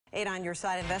8 on your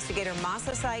side, investigator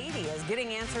Mahsa Saeidi is getting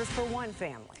answers for one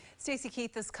family. Stacey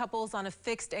Keith, this couple's on a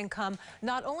fixed income.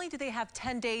 Not only do they have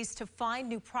 10 days to find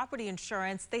new property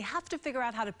insurance, they have to figure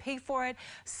out how to pay for it,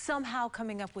 somehow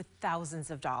coming up with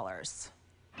thousands of dollars.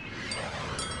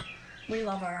 We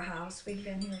love our house. We've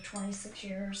been here 26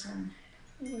 years and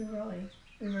we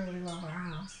really love our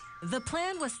house. The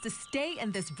plan was to stay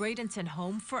in this Bradenton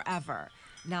home forever.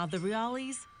 Now the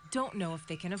Realis don't know if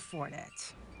they can afford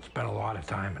it. Spent a lot of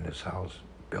time in this house,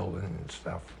 building and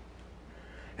stuff.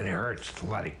 And it hurts to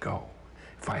let it go,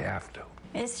 if I have to.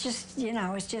 It's just,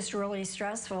 it's just really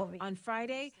stressful. On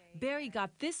Friday, Barry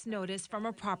got this notice from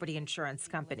a property insurance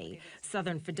company,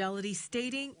 Southern Fidelity,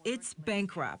 stating it's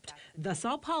bankrupt. Thus,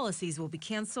 all policies will be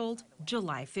canceled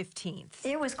July 15th.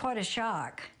 It was quite a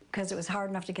shock, because it was hard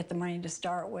enough to get the money to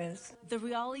start with. The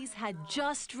Realis had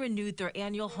just renewed their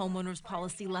annual homeowners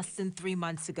policy less than 3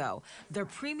 months ago. Their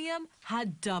premium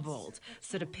had doubled.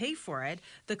 So to pay for it,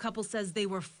 the couple says they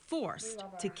were forced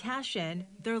to cash in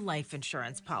their life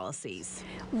insurance policies.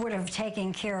 Would have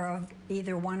taken care of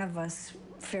either one of us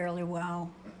fairly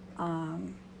well,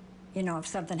 if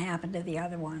something happened to the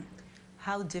other one.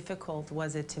 How difficult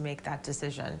was it to make that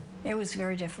decision? It was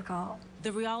very difficult. The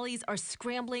Realis are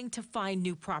scrambling to find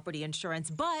new property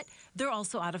insurance, but they're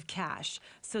also out of cash.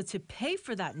 So to pay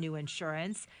for that new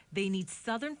insurance, they need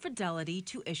Southern Fidelity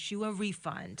to issue a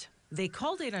refund. They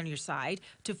called 8 on your side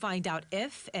to find out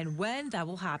if and when that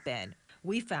will happen.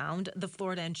 We found the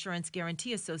Florida Insurance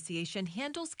Guarantee Association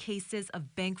handles cases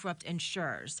of bankrupt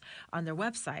insurers. On their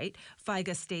website,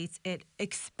 FIGA states it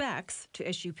expects to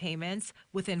issue payments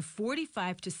within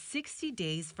 45 to 60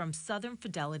 days from Southern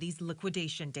Fidelity's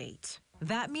liquidation date.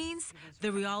 That means the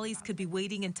Realis could be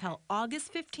waiting until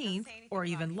August 15th or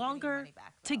even longer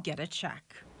to get a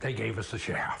check. They gave us a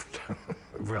shaft,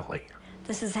 really.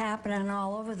 This is happening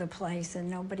all over the place and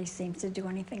nobody seems to do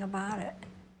anything about it.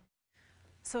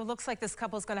 So it looks like this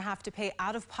couple is going to have to pay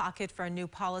out of pocket for a new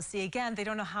policy. Again, they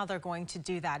don't know how they're going to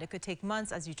do that. It could take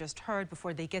months, as you just heard,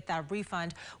 before they get that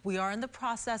refund. We are in the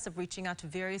process of reaching out to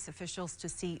various officials to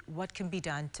see what can be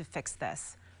done to fix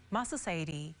this. Mahsa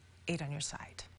Saeidi, 8 on your side.